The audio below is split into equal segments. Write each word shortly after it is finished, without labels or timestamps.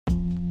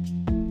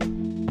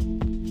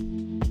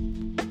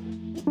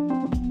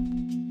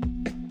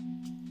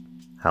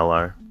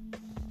Hello.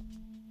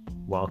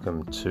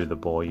 Welcome to the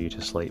Bore You to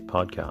Sleep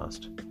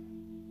podcast.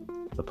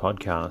 The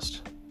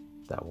podcast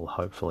that will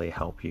hopefully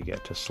help you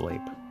get to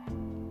sleep.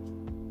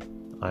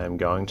 I am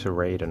going to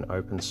read an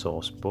open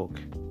source book,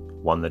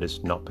 one that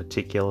is not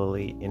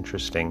particularly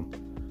interesting,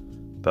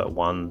 but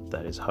one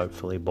that is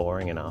hopefully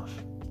boring enough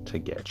to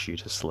get you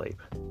to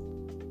sleep.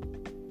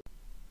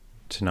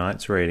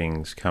 Tonight's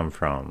readings come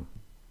from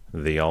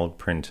The Old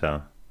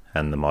Printer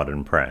and the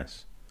Modern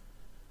Press,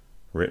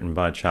 written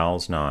by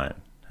Charles Knight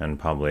and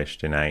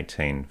published in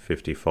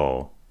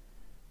 1854.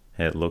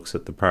 It looks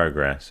at the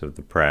progress of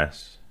the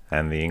press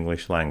and the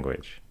English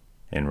language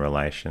in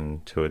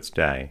relation to its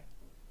day.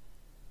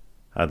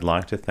 I'd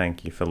like to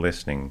thank you for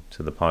listening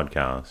to the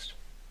podcast,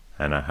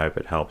 and I hope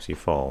it helps you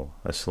fall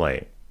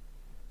asleep.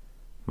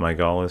 My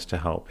goal is to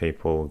help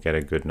people get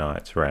a good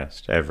night's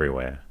rest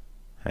everywhere,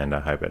 and I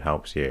hope it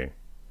helps you.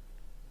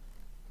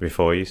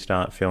 Before you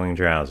start feeling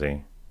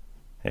drowsy,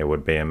 it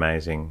would be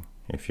amazing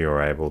if you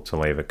were able to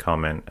leave a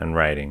comment and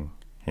rating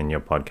in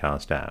your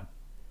podcast app.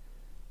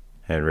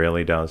 It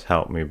really does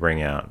help me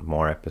bring out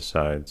more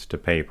episodes to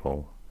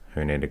people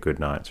who need a good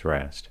night's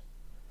rest.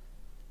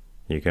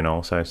 You can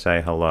also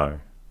say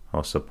hello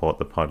or support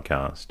the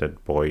podcast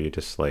at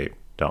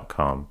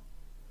boreyoutosleep.com.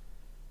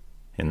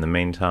 In the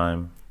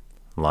meantime,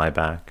 lie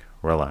back,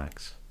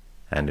 relax,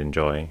 and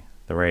enjoy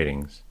the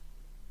readings.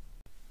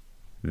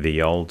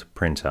 The Old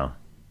Printer,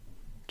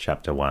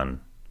 Chapter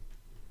 1.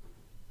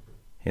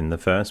 In the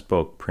first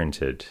book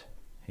printed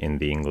in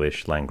the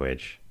English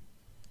language,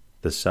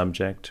 the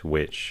subject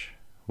which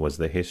was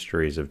the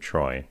histories of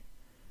Troy,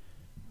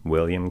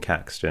 William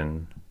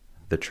Caxton,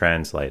 the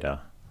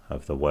translator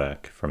of the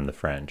work from the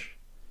French,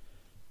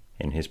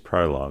 in his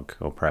prologue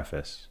or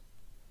preface,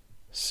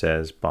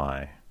 says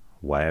by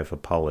way of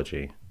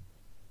apology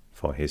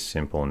for his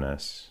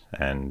simpleness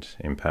and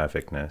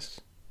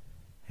imperfectness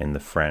in the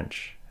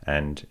French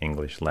and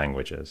English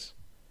languages.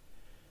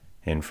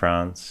 In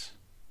France,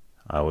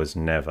 I was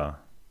never,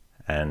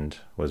 and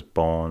was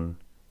born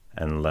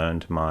and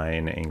learned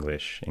mine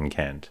English in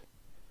Kent,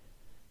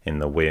 in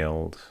the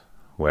Weald,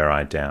 where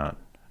I doubt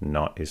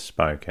not is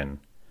spoken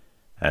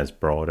as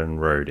broad and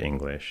rude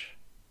English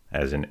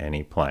as in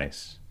any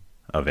place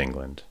of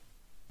England.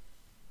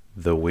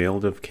 The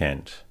Weald of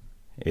Kent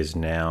is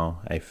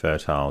now a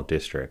fertile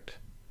district,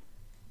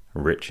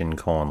 rich in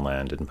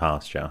cornland and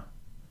pasture,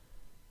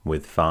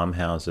 with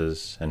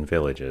farmhouses and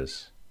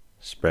villages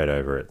spread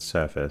over its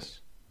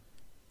surface,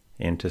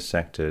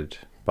 intersected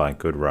by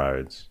good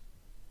roads,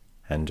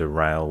 and a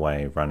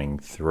railway running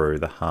through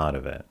the heart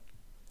of it,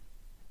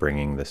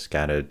 bringing the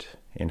scattered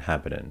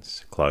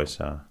inhabitants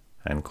closer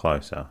and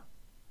closer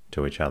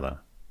to each other.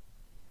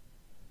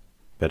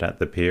 But at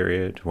the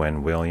period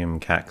when William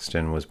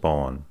Caxton was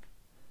born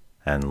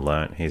and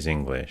learnt his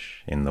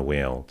English in the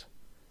Weald,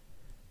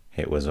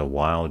 it was a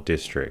wild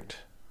district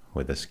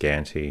with a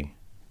scanty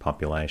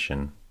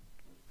population.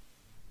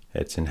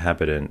 Its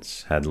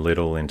inhabitants had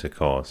little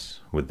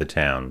intercourse with the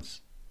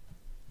towns.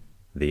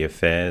 The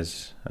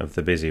affairs of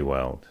the busy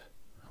world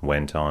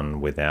went on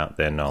without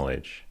their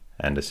knowledge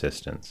and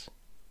assistance.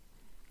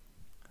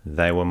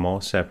 They were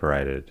more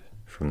separated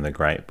from the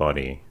great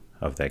body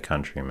of their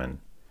countrymen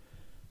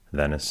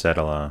than a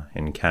settler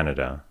in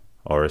Canada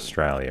or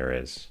Australia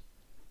is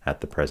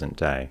at the present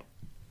day.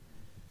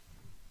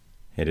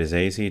 It is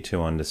easy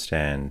to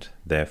understand,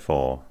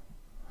 therefore,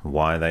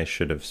 why they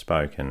should have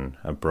spoken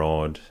a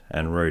broad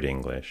and rude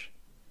English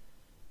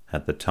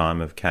at the time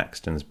of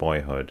Caxton's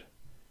boyhood,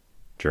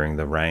 during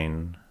the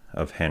reign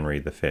of Henry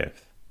V,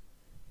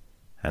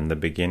 and the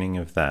beginning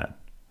of that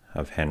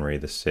of Henry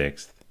VI.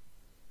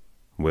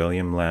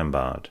 William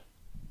Lambard,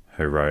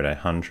 who wrote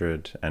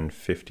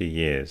 150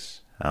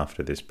 years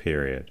after this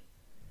period,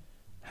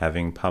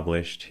 having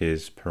published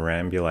his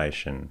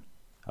Perambulation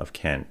of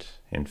Kent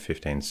in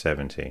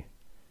 1570,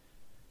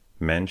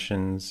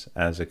 mentions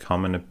as a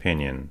common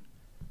opinion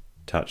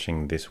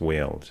touching this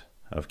Weald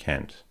of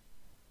Kent,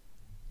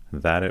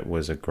 that it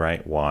was a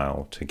great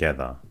while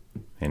together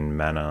in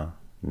manner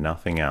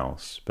nothing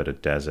else but a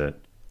desert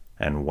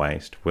and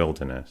waste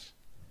wilderness,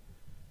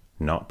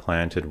 not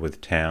planted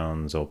with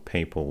towns or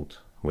peopled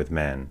with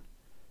men,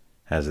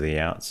 as the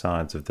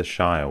outsides of the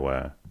shire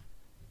were,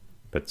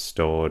 but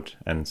stored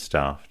and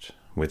stuffed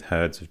with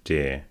herds of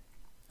deer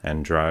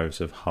and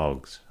droves of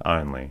hogs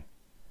only.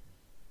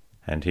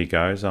 And he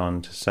goes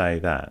on to say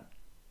that,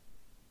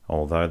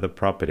 although the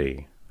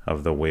property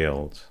of the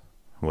Weald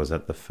was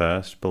at the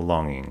first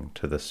belonging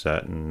to the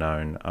certain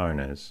known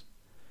owners,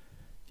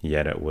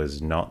 yet it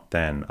was not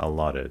then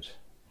allotted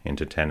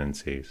into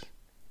tenancies.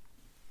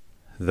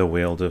 The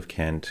Weald of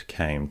Kent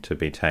came to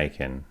be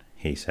taken,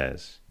 he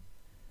says,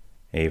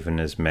 even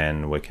as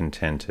men were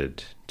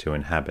contented to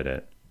inhabit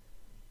it,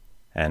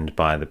 and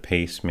by the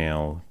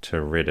piecemeal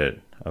to rid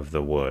it of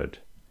the wood,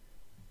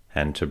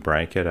 and to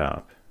break it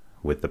up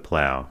with the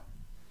plough.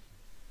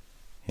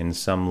 In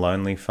some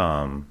lonely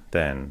farm,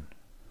 then,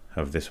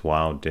 of this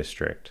wild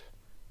district,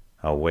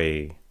 are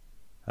we,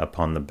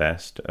 upon the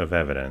best of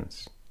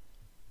evidence,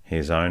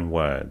 his own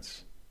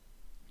words,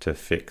 to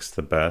fix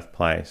the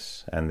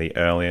birthplace and the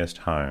earliest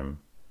home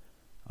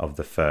of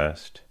the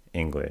first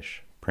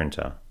English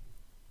printer.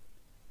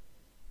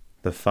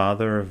 The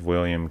father of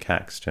William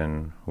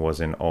Caxton was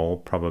in all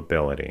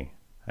probability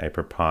a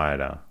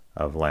proprietor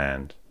of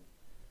land.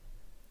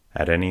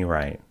 At any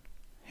rate,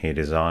 he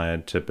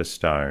desired to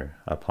bestow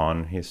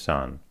upon his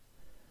son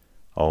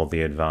all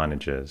the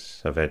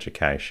advantages of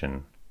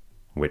education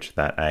which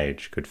that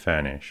age could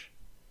furnish.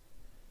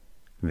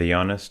 The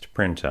honest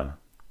printer,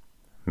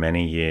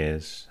 many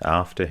years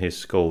after his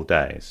school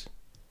days,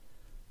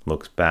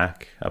 looks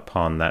back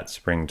upon that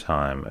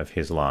springtime of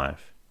his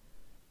life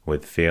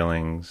with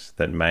feelings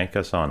that make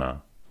us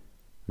honour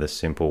the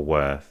simple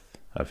worth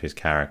of his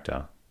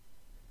character.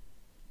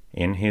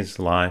 In his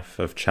Life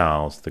of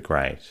Charles the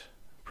Great,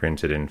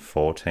 printed in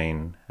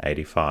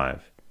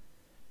 1485,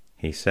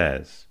 he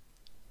says,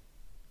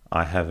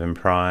 "I have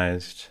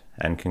emprised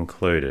and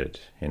concluded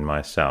in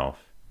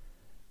myself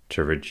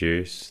to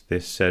reduce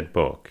this said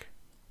book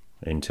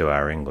into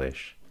our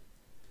English,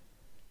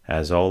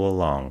 as all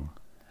along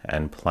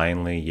and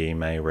plainly ye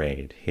may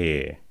read,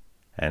 hear,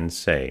 and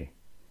see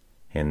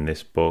in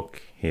this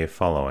book here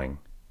following,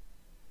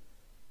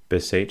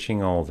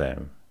 beseeching all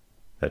them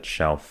that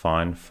shall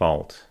find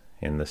fault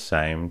in the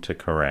same to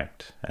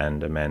correct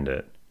and amend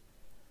it,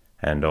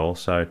 and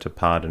also to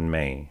pardon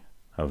me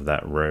of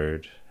that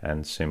rude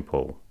and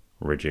simple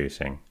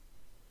reducing.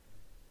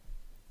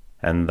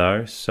 And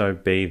though so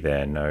be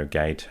there no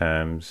gay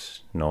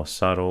terms, nor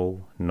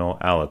subtle, nor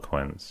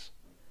eloquence,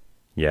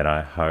 yet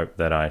I hope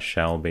that I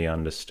shall be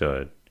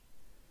understood,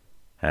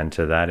 and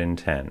to that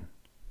intent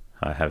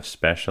I have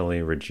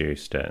specially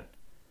reduced it,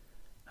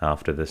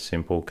 after the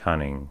simple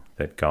cunning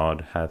that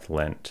God hath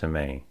lent to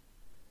me,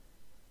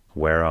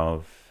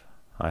 whereof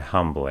I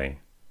humbly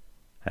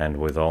and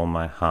with all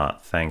my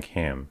heart thank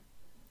him,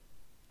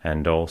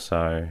 and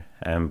also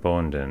am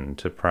bounden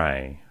to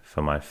pray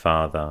for my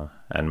father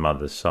and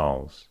mother's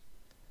souls,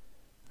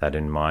 that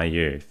in my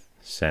youth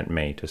sent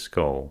me to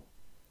school,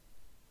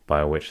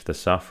 by which the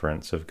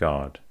sufferance of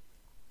God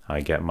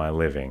I get my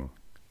living,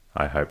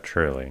 I hope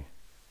truly,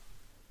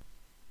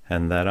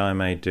 and that I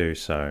may do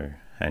so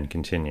and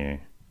continue,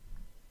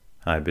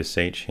 I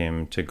beseech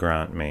him to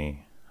grant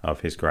me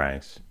of his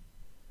grace,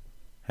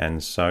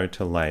 and so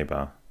to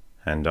labour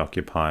and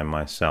occupy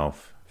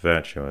myself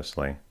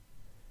virtuously,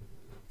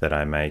 that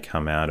I may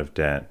come out of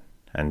debt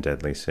and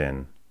deadly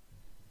sin,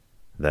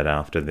 that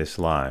after this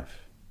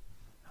life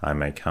I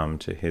may come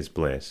to his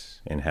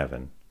bliss in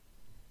heaven."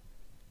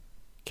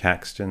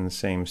 Caxton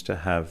seems to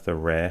have the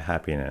rare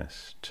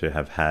happiness to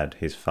have had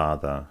his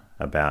father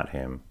about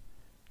him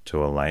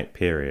to a late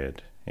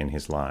period in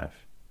his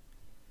life.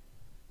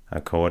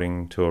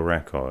 According to a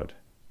record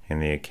in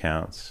the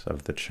accounts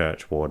of the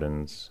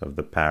churchwardens of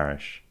the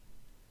parish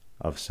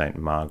of St.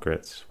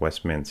 Margaret's,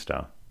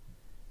 Westminster,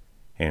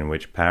 in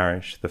which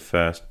parish the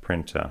first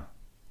printer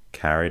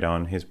carried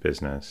on his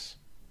business,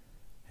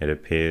 it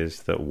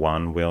appears that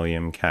one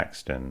William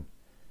Caxton,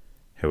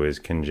 who is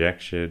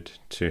conjectured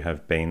to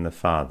have been the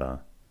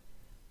father,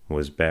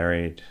 was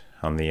buried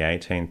on the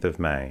 18th of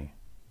May,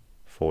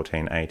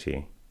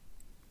 1480.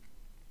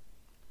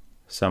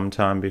 Some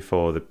time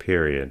before the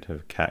period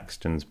of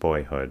Caxton's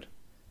boyhood,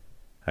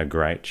 a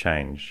great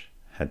change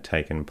had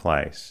taken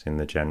place in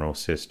the general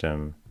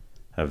system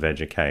of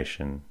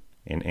education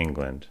in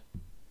England.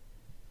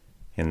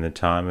 In the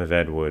time of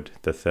Edward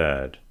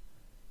III,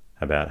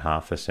 about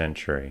half a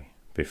century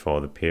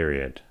before the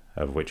period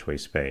of which we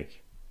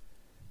speak,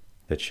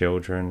 the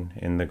children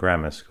in the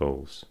grammar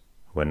schools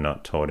were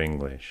not taught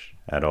English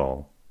at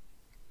all.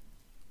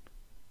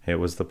 It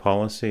was the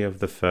policy of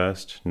the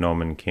first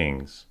Norman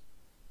kings,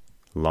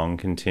 long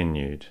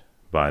continued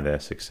by their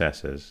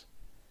successors,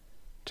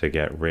 to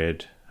get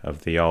rid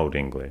of the Old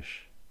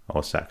English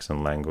or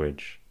Saxon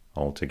language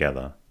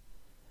altogether,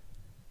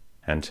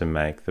 and to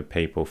make the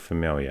people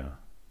familiar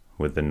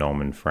with the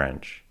Norman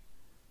French,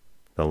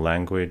 the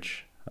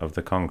language of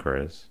the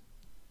conquerors.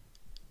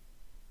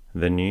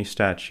 The new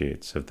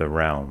statutes of the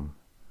realm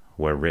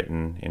were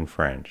written in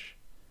French,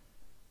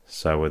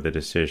 so were the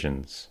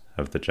decisions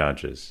of the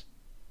judges,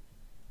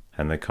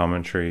 and the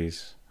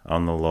commentaries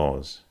on the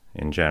laws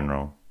in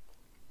general.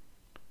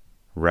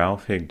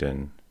 Ralph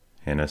Higden,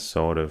 in a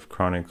sort of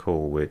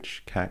chronicle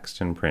which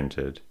Caxton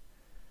printed,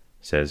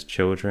 says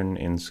children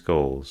in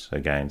schools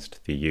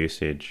against the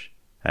usage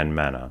and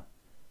manner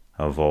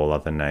of all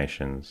other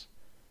nations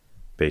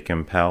be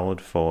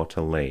compelled for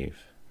to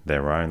leave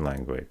their own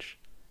language,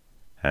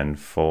 and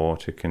for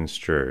to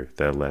construe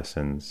their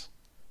lessons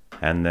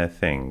and their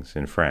things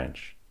in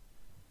French.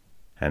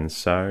 And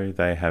so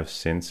they have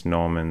since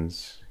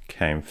Normans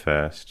came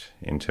first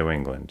into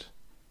England.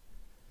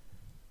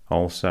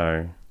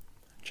 Also,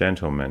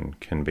 gentlemen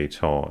can be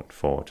taught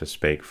for to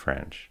speak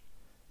French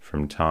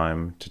from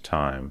time to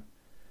time,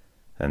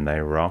 and they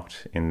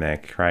rocked in their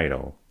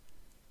cradle,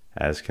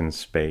 as can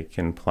speak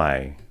and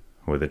play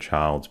with a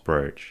child's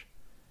brooch,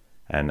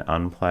 and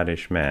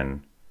unpladdish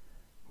men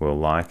will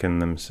liken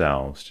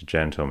themselves to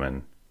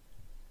gentlemen,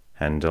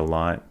 and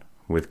delight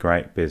with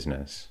great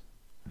business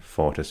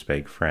for to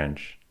speak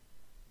French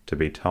to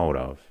be told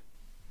of.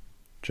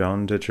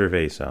 John de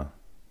Trevisa,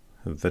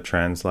 the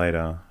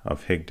translator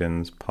of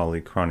Higden's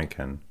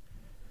Polychronicon,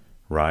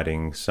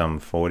 writing some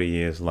 40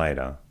 years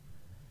later,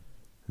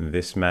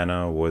 "This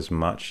manner was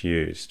much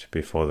used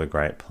before the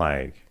Great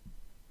Plague,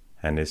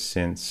 and is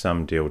since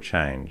some deal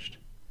changed.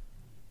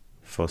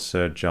 For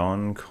Sir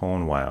John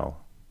Cornwale,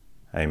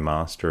 a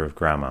master of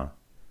grammar,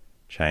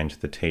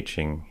 changed the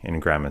teaching in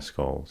grammar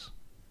schools,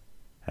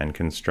 and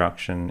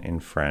construction in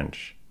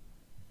French,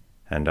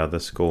 and other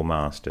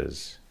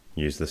schoolmasters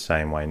use the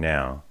same way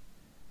now,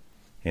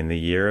 in the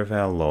year of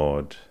our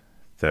Lord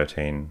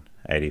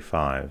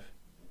 1385,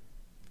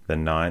 the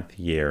 9th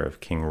year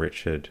of King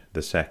Richard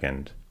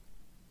II,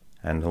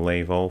 and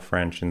leave all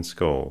French in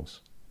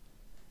schools,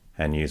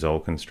 and use all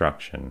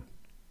construction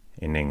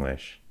in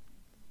English.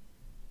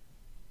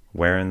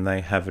 Wherein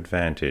they have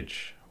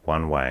advantage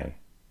one way,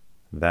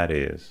 that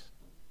is,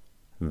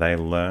 they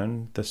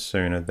learn the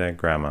sooner their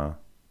grammar,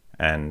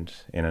 and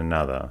in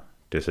another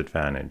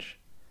disadvantage,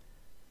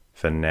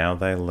 for now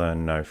they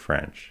learn no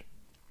French,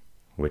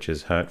 which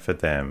is hurt for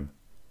them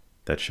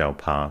that shall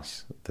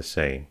pass the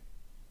sea."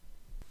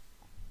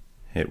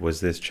 It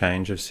was this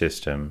change of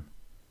system,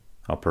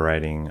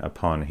 operating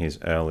upon his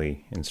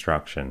early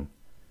instruction,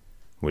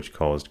 which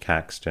caused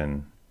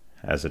Caxton,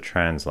 as a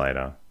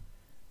translator,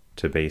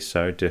 to be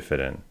so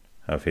diffident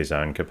of his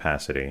own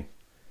capacity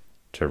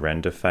to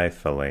render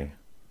faithfully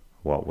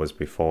what was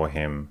before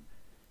him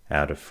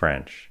out of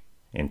French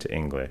into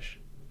English.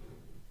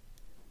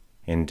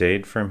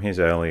 Indeed, from his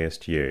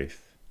earliest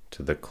youth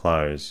to the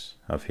close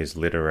of his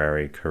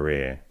literary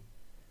career,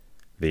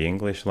 the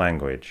English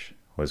language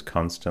was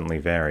constantly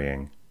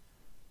varying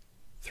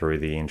through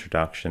the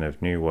introduction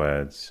of new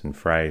words and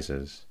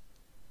phrases,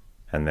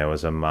 and there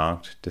was a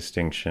marked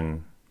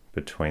distinction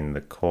between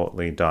the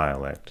courtly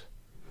dialect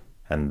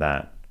and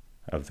that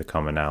of the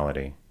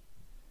commonalty.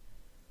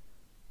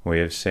 We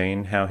have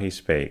seen how he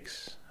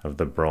speaks of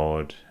the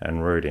broad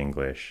and rude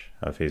English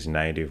of his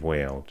native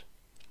Weald,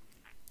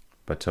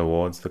 but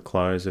towards the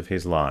close of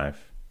his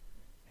life,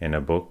 in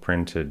a book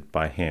printed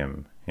by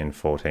him in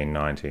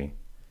 1490,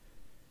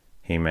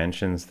 he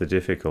mentions the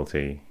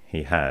difficulty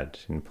he had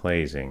in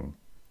pleasing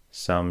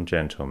some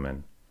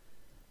gentlemen,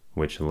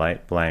 which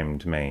late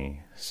blamed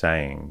me,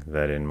 saying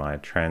that in my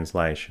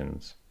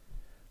translations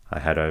I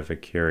had over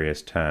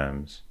curious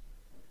terms,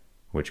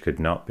 which could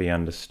not be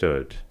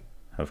understood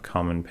of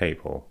common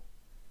people,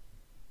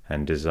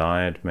 and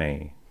desired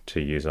me to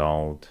use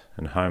old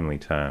and homely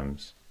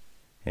terms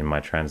in my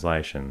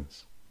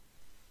translations.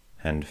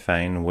 And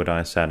fain would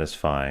I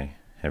satisfy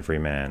every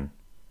man,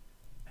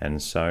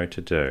 and so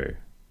to do,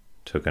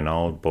 took an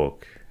old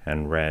book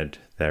and read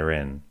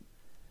therein.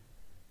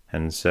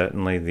 And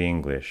certainly the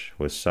English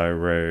was so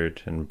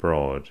rude and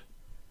broad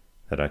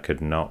that I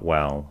could not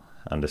well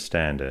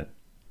understand it.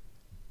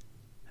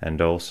 And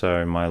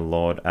also my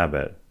Lord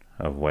Abbot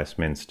of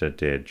Westminster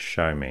did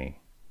show me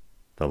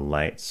the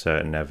late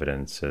certain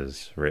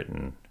evidences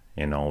written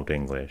in Old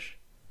English,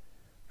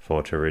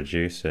 for to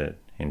reduce it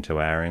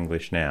into our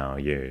English now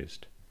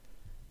used,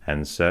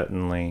 and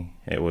certainly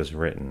it was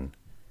written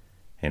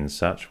in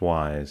such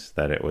wise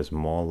that it was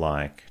more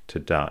like to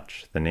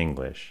Dutch than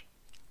English.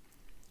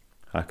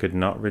 I could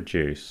not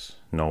reduce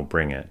nor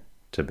bring it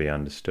to be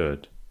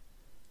understood.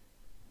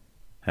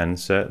 And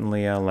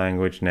certainly our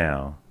language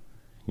now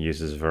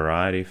uses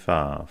variety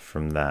far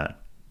from that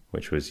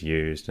which was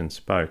used and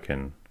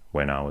spoken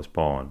when I was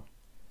born.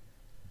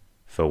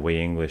 For we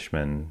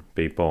Englishmen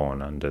be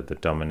born under the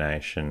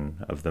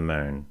domination of the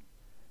moon,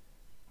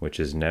 which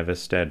is never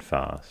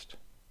steadfast,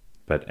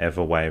 but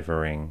ever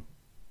wavering,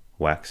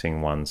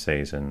 waxing one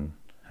season,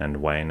 and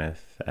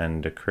waneth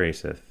and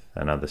decreaseth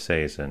another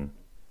season,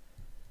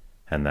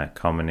 and that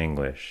common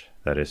English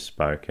that is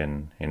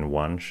spoken in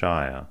one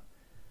shire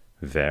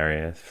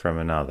varieth from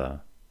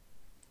another,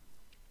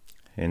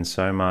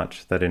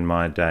 insomuch that in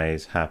my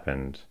days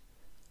happened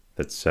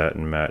that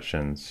certain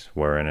merchants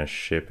were in a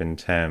ship in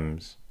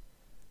Thames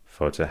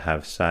for to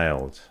have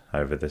sailed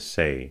over the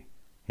sea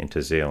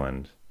into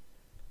Zealand,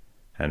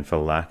 and for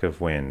lack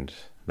of wind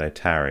they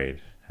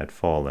tarried at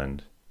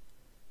Foreland,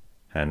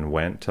 and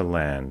went to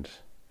land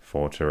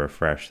for to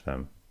refresh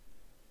them.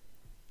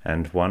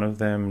 And one of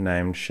them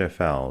named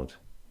Sheffield,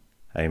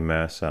 a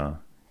mercer,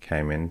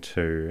 came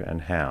into an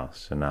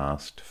house and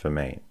asked for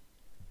meat,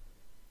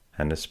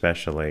 and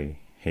especially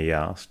he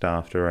asked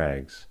after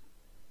eggs,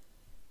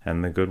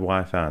 and the good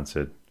wife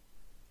answered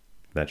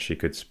that she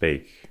could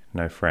speak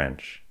no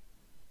French,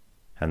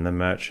 and the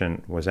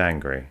merchant was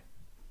angry,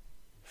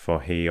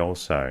 for he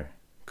also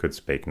could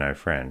speak no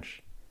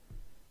French,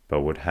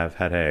 but would have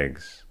had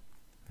eggs,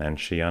 and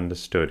she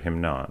understood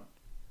him not.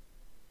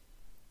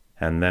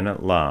 And then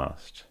at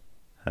last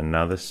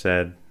another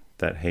said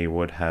that he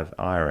would have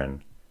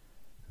iron.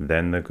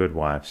 Then the good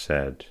wife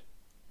said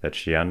that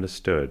she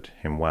understood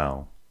him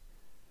well.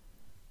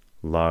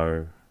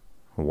 Lo,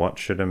 what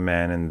should a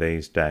man in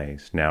these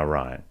days now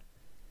write,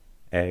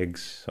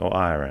 eggs or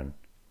iron?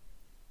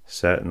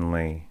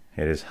 Certainly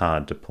it is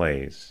hard to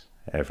please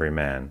every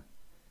man,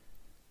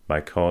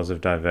 by cause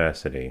of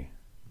diversity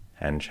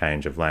and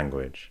change of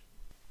language.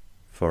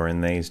 For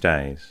in these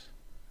days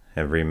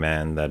every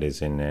man that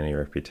is in any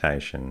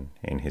reputation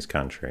in his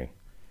country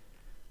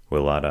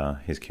will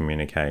utter his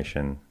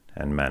communication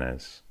and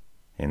manners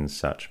in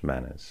such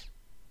manners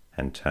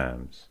and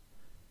terms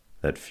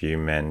that few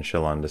men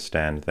shall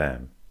understand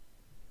them.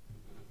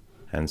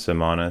 And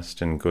some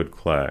honest and good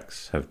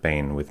clerks have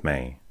been with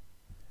me,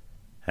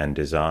 and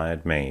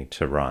desired me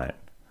to write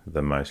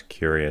the most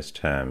curious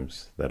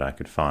terms that I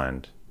could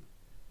find.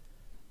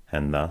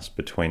 And thus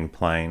between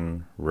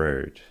plain,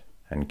 rude,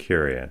 and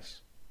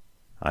curious,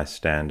 I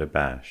stand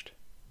abashed.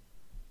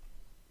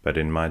 But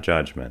in my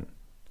judgment,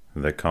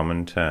 the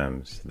common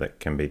terms that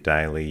can be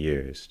daily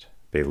used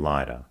be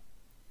lighter,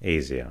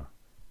 easier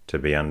to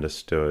be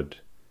understood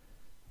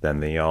than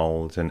the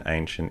old and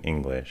ancient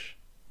English.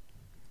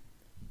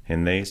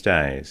 In these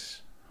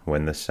days,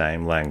 when the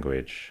same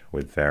language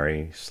with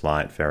very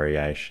slight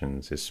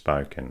variations is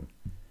spoken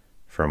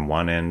from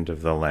one end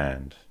of the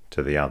land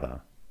to the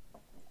other,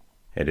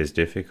 it is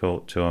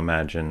difficult to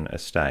imagine a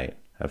state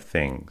of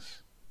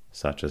things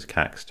such as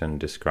Caxton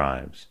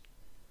describes,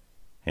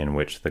 in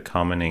which the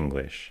common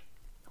English,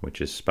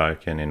 which is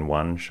spoken in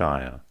one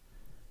shire,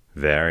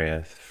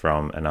 varieth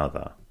from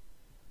another,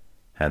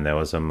 and there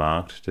was a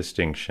marked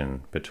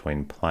distinction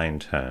between plain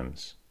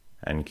terms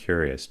and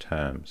curious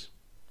terms.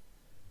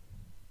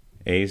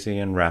 Easy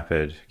and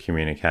rapid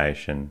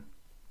communication,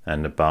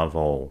 and above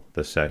all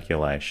the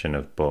circulation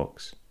of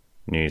books,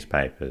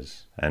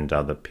 newspapers, and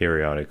other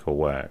periodical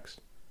works,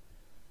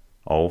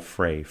 all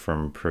free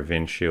from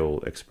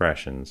provincial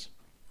expressions,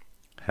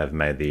 have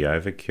made the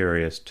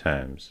over-curious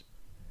terms,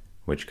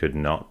 which could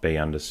not be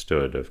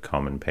understood of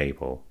common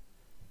people,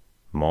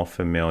 more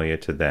familiar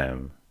to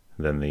them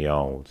than the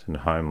old and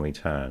homely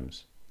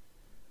terms,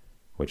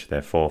 which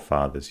their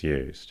forefathers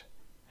used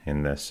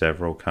in their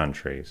several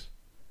countries,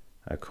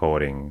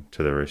 according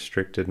to the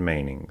restricted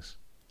meanings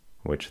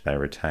which they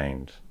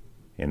retained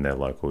in their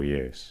local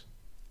use.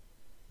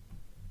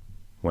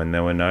 When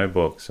there were no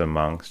books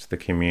amongst the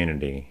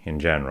community in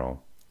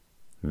general,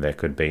 there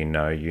could be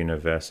no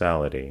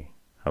universality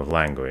of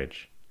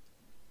language.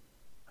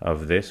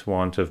 Of this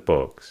want of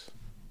books,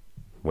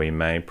 we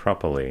may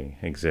properly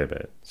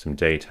exhibit some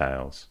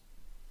details,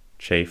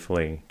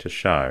 chiefly to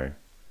show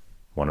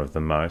one of the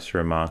most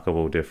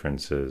remarkable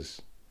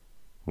differences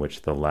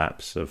which the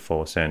lapse of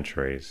 4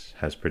 centuries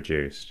has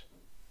produced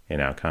in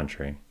our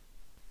country.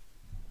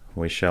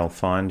 We shall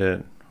find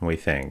it, we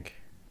think,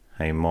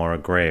 a more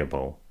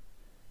agreeable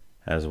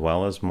as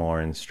well as more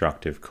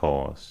instructive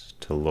course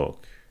to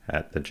look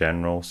at the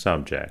general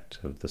subject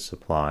of the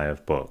supply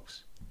of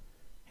books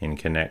in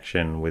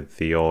connection with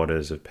the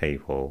orders of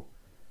people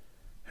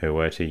who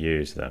were to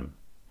use them,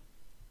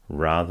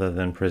 rather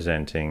than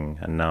presenting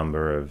a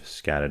number of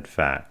scattered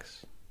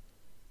facts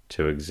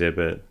to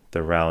exhibit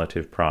the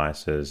relative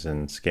prices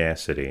and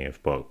scarcity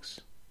of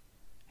books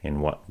in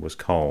what was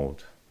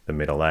called the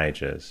Middle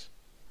Ages.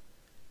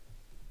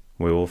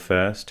 We will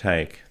first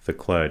take the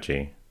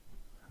clergy,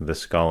 the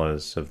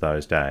scholars of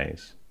those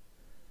days.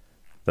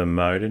 The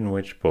mode in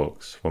which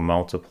books were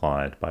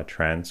multiplied by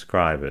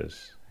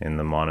transcribers in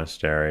the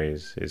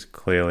monasteries is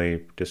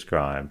clearly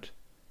described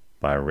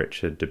by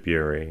Richard de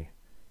Bury,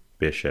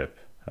 Bishop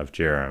of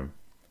Durham,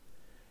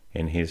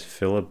 in his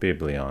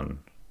Philobiblion,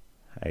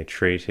 a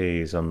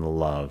treatise on the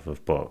love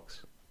of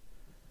books,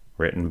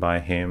 written by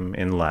him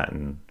in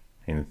Latin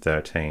in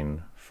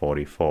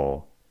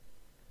 1344.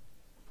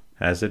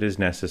 As it is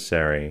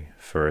necessary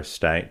for a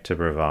state to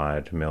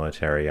provide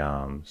military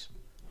arms,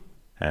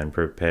 and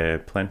prepare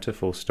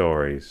plentiful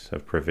stores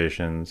of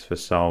provisions for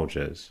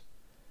soldiers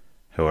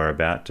who are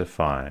about to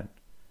fight,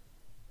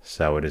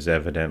 so it is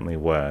evidently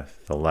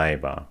worth the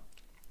labour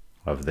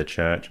of the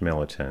church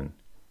militant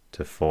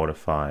to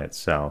fortify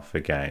itself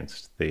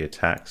against the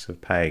attacks of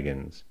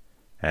pagans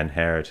and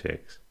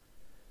heretics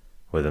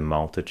with a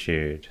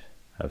multitude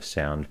of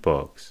sound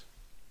books.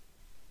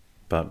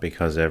 But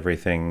because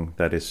everything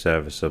that is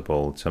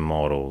serviceable to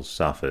mortals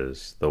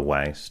suffers the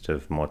waste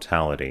of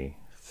mortality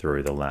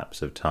through the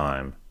lapse of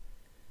time,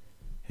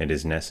 it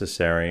is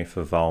necessary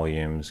for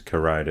volumes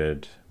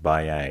corroded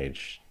by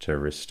age to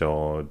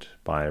restored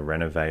by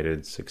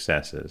renovated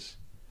successors,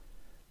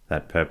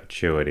 that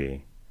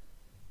perpetuity,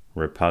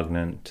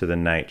 repugnant to the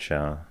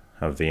nature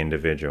of the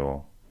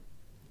individual,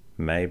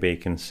 may be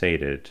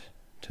conceded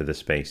to the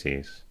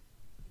species.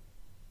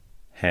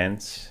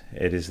 Hence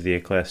it is the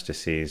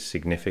Ecclesiastes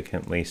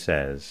significantly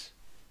says,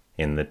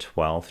 in the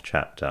 12th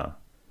chapter,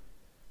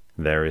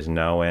 there is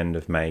no end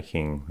of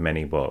making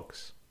many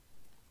books.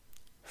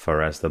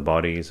 For as the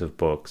bodies of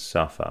books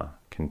suffer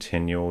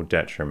continual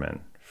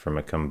detriment from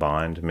a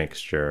combined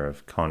mixture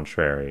of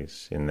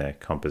contraries in their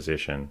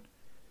composition,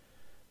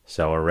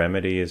 so a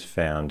remedy is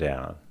found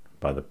out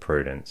by the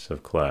prudence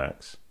of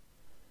clerks,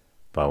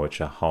 by which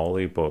a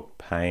holy book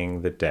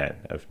paying the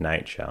debt of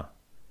nature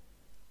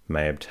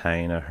may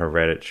obtain a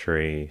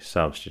hereditary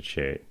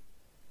substitute,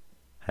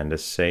 and a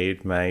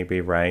seed may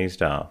be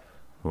raised up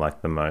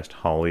like the most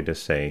holy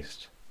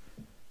deceased,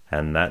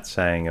 and that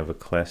saying of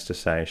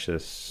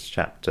Ecclesiastes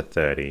chapter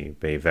 30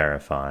 be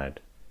verified,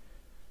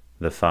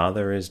 The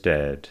father is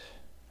dead,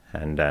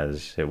 and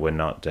as it were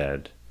not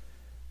dead,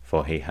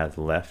 for he hath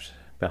left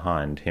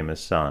behind him a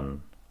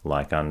son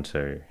like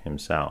unto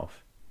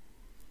himself.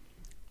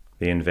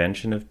 The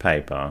invention of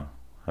paper,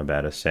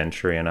 about a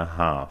century and a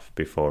half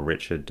before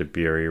Richard de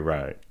Bury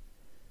wrote,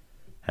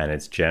 and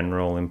its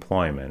general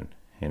employment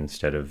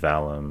instead of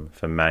vellum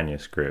for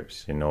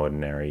manuscripts in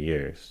ordinary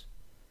use,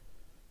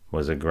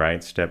 was a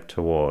great step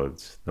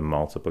towards the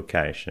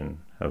multiplication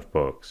of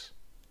books.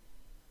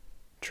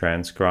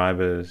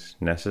 Transcribers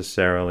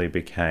necessarily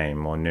became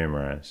more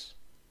numerous,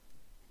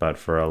 but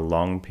for a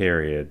long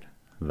period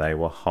they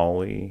were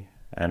wholly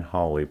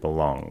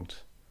belonged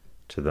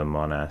to the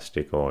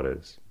monastic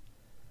orders,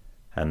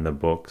 and the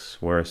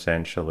books were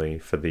essentially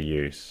for the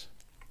use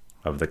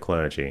of the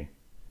clergy.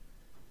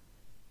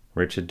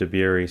 Richard de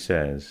Bury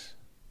says,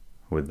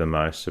 with the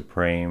most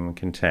supreme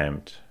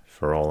contempt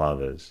for all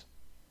others,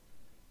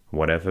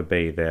 whatever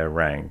be their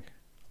rank,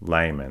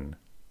 laymen,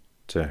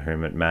 to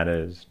whom it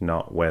matters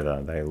not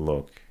whether they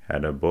look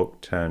at a book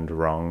turned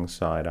wrong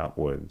side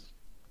upwards,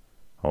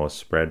 or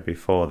spread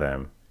before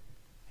them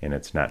in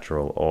its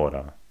natural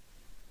order,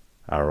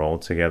 are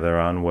altogether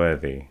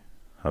unworthy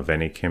of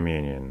any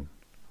communion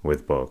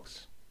with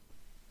books.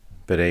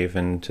 But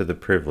even to the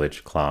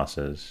privileged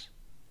classes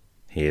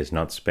he is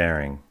not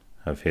sparing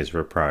of his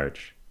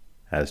reproach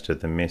as to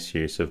the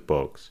misuse of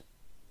books.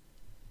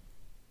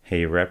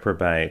 He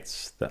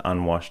reprobates the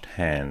unwashed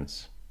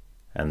hands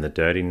and the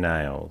dirty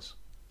nails,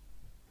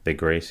 the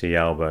greasy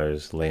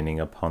elbows leaning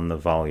upon the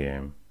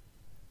volume,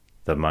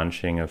 the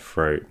munching of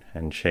fruit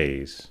and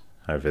cheese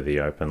over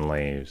the open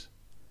leaves,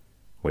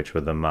 which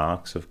were the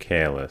marks of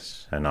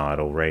careless and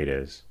idle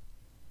readers.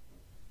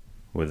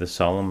 With a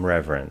solemn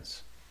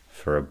reverence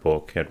for a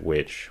book at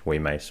which we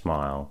may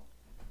smile,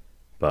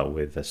 but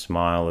with a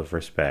smile of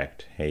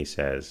respect, he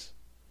says,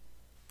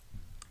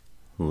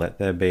 let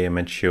there be a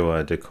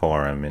mature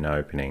decorum in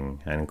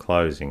opening and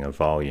closing of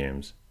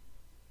volumes,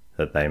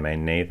 that they may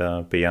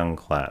neither be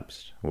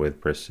unclasped with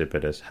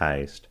precipitous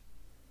haste,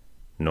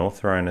 nor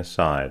thrown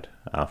aside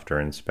after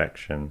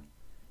inspection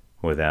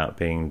without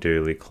being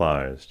duly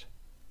closed.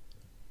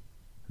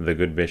 The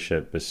good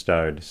bishop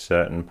bestowed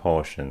certain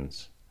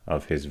portions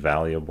of his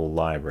valuable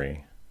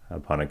library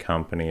upon a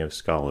company of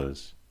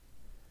scholars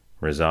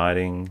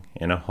residing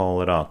in a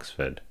hall at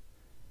Oxford,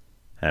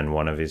 and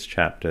one of his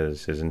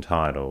chapters is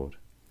entitled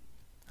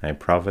A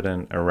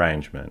Provident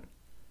Arrangement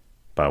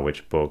by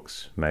which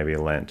books may be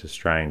lent to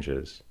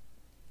strangers,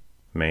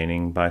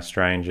 meaning by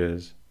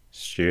strangers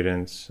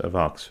students of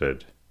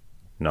Oxford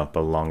not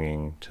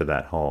belonging to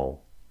that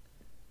hall.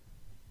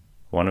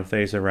 One of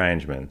these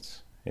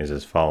arrangements is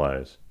as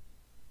follows.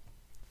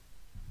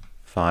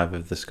 5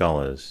 of the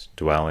scholars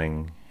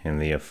dwelling in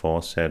the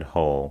aforesaid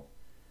hall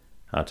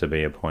are to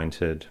be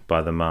appointed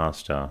by the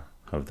master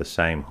of the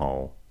same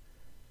hall,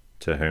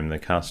 to whom the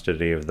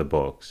custody of the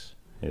books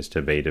is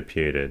to be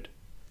deputed,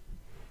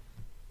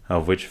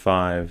 of which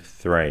 5,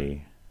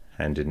 3,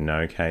 and in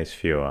no case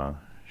fewer,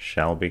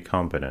 shall be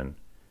competent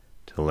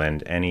to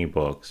lend any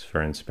books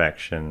for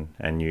inspection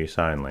and use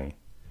only,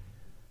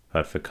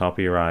 but for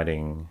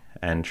copywriting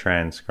and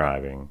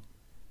transcribing,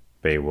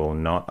 we will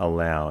not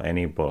allow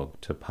any book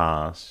to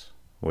pass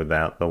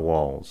without the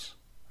walls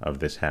of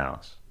this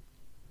house.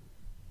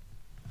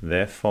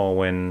 Therefore,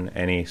 when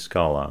any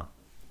scholar,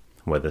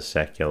 whether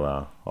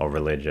secular or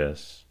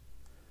religious,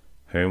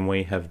 whom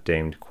we have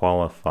deemed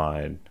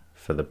qualified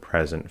for the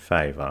present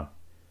favour,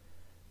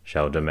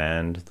 shall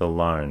demand the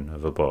loan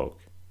of a book,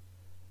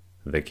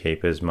 the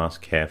keepers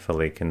must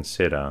carefully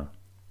consider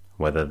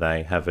whether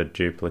they have a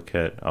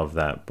duplicate of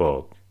that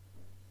book,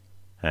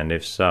 and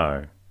if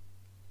so,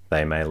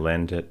 they may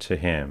lend it to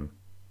him,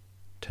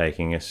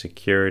 taking a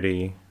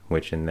security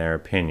which in their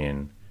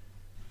opinion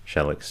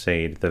shall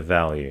exceed the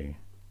value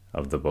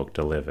of the book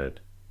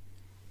delivered.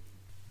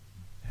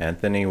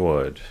 Anthony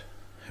Wood,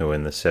 who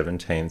in the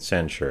 17th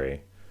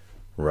century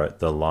wrote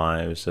the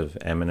lives of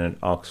eminent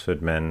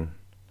Oxford men,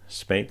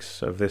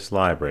 speaks of this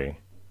library,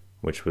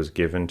 which was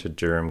given to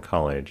Durham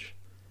College,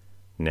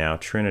 now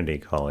Trinity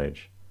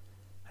College,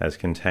 as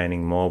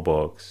containing more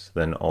books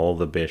than all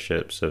the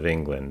bishops of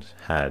England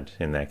had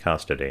in their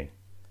custody.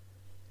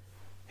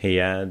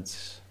 He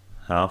adds,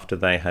 after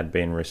they had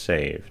been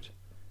received,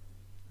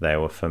 they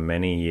were for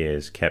many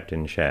years kept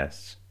in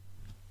chests,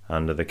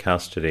 under the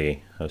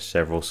custody of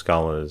several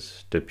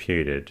scholars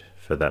deputed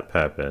for that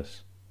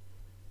purpose.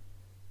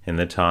 In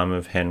the time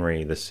of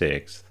Henry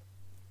VI,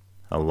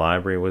 a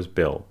library was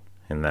built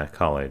in that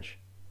college,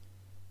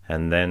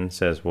 and then,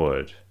 says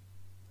Wood,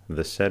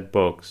 the said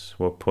books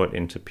were put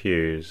into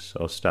pews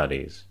or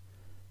studies,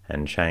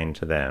 and chained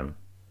to them.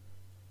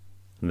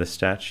 The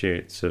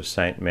statutes of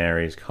St.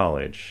 Mary's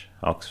College,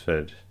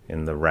 Oxford,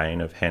 in the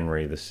reign of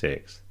Henry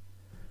VI,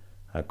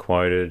 are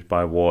quoted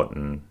by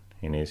Warton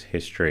in his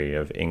History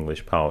of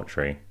English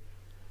Poetry,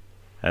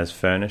 as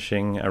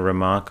furnishing a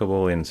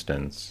remarkable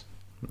instance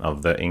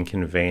of the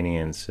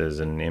inconveniences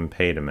and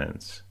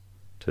impediments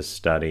to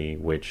study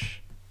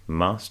which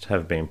must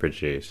have been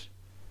produced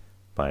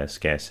by a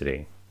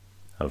scarcity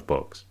of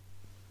books.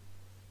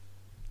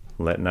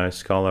 Let no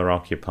scholar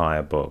occupy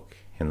a book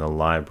in the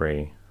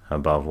library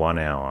above 1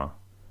 hour,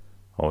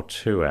 or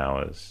 2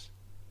 hours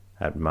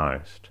at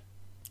most,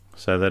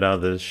 so that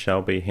others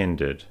shall be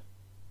hindered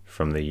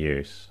from the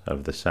use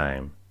of the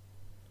same.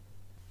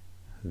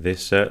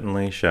 This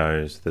certainly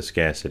shows the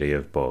scarcity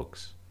of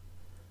books,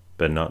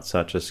 but not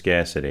such a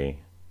scarcity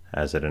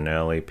as at an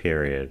early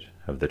period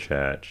of the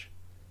Church,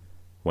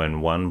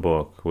 when one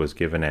book was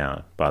given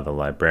out by the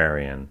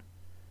librarian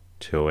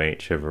to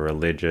each of a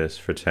religious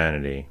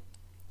fraternity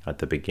at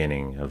the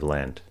beginning of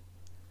Lent,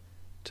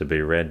 to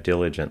be read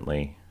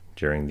diligently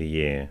during the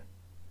year,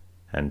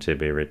 and to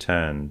be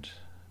returned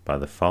by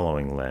the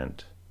following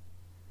Lent.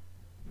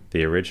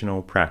 The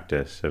original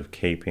practice of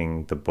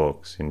keeping the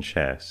books in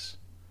chests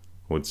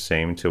would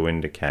seem to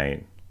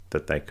indicate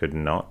that they could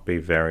not be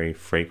very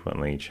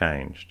frequently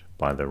changed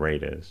by the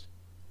readers,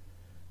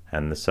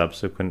 and the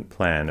subsequent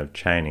plan of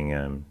chaining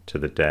them to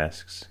the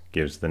desks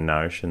gives the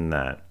notion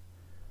that,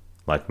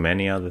 like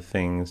many other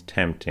things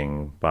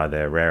tempting by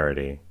their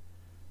rarity,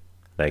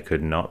 they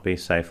could not be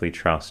safely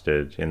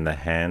trusted in the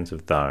hands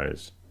of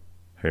those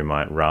who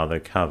might rather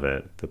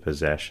covet the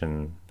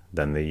possession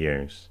than the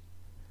use.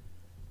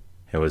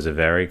 It was a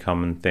very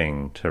common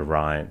thing to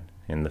write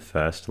in the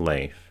first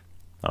leaf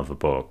of a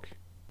book,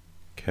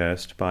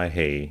 "Cursed by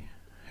he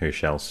who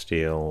shall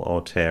steal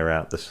or tear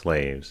out the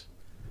sleeves,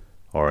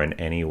 or in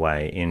any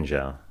way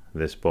injure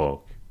this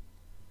book."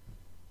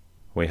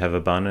 We have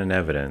abundant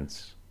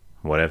evidence,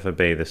 whatever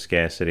be the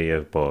scarcity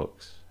of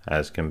books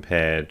as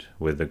compared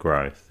with the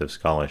growth of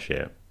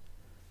scholarship,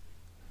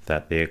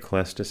 that the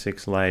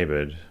ecclesiastics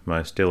laboured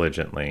most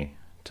diligently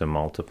to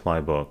multiply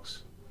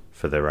books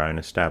for their own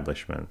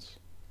establishments.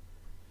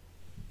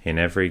 In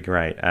every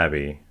great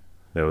abbey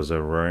there was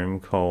a room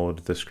called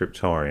the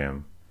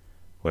scriptorium,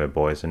 where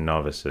boys and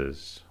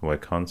novices were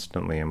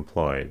constantly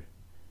employed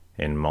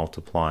in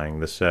multiplying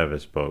the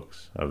service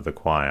books of the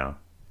choir,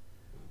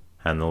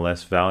 and the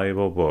less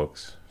valuable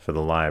books for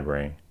the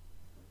library,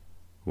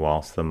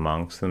 whilst the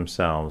monks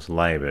themselves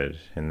laboured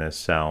in their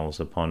cells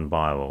upon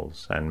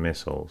Bibles and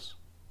missals.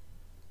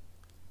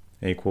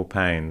 Equal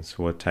pains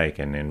were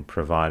taken in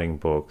providing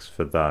books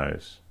for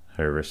those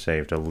who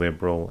received a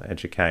liberal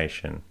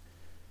education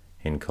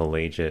in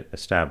collegiate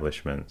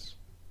establishments.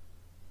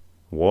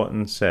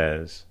 Warton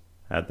says,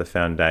 at the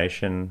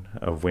foundation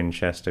of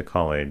Winchester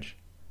College,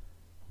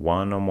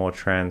 1 or more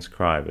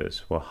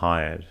transcribers were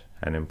hired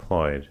and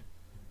employed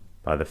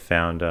by the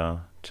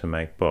founder to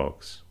make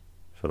books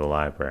for the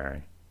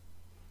library.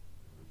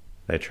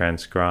 They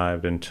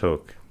transcribed and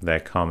took their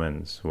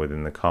commons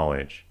within the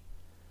college,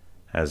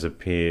 as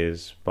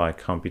appears by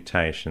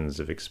computations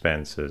of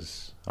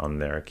expenses on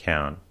their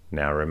account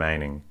now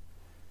remaining.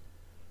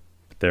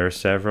 But there are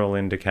several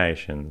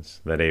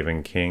indications that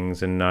even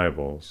kings and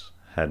nobles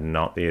had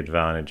not the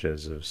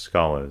advantages of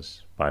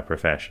scholars by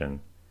profession,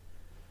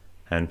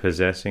 and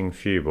possessing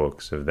few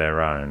books of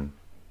their own,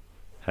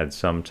 had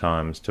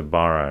sometimes to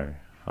borrow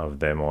of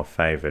their more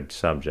favoured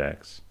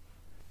subjects.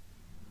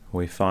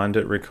 We find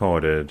it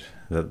recorded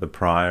that the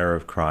prior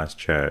of Christ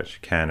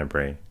Church,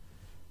 Canterbury,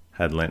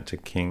 had lent to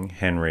King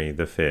Henry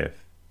V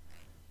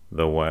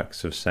the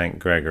works of St.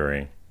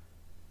 Gregory,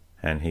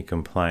 and he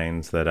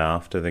complains that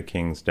after the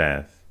king's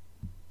death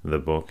the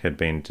book had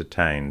been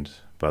detained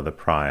by the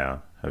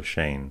prior of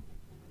Sheen.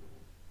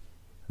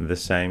 The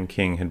same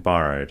king had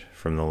borrowed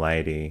from the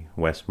Lady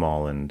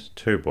Westmoreland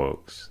 2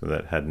 books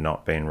that had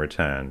not been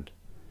returned,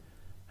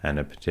 and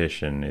a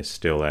petition is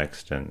still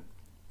extant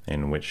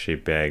in which she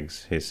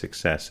begs his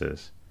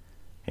successors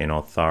in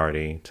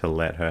authority to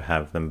let her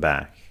have them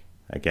back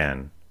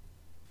again.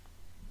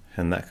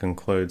 And that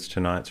concludes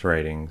tonight's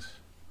readings.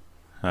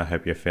 I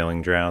hope you're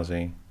feeling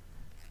drowsy,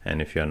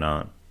 and if you're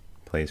not,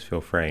 please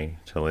feel free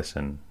to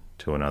listen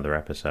to another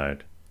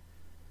episode.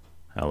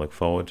 I look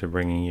forward to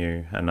bringing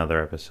you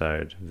another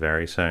episode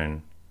very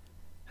soon,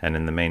 and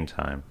in the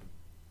meantime,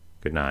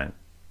 good night.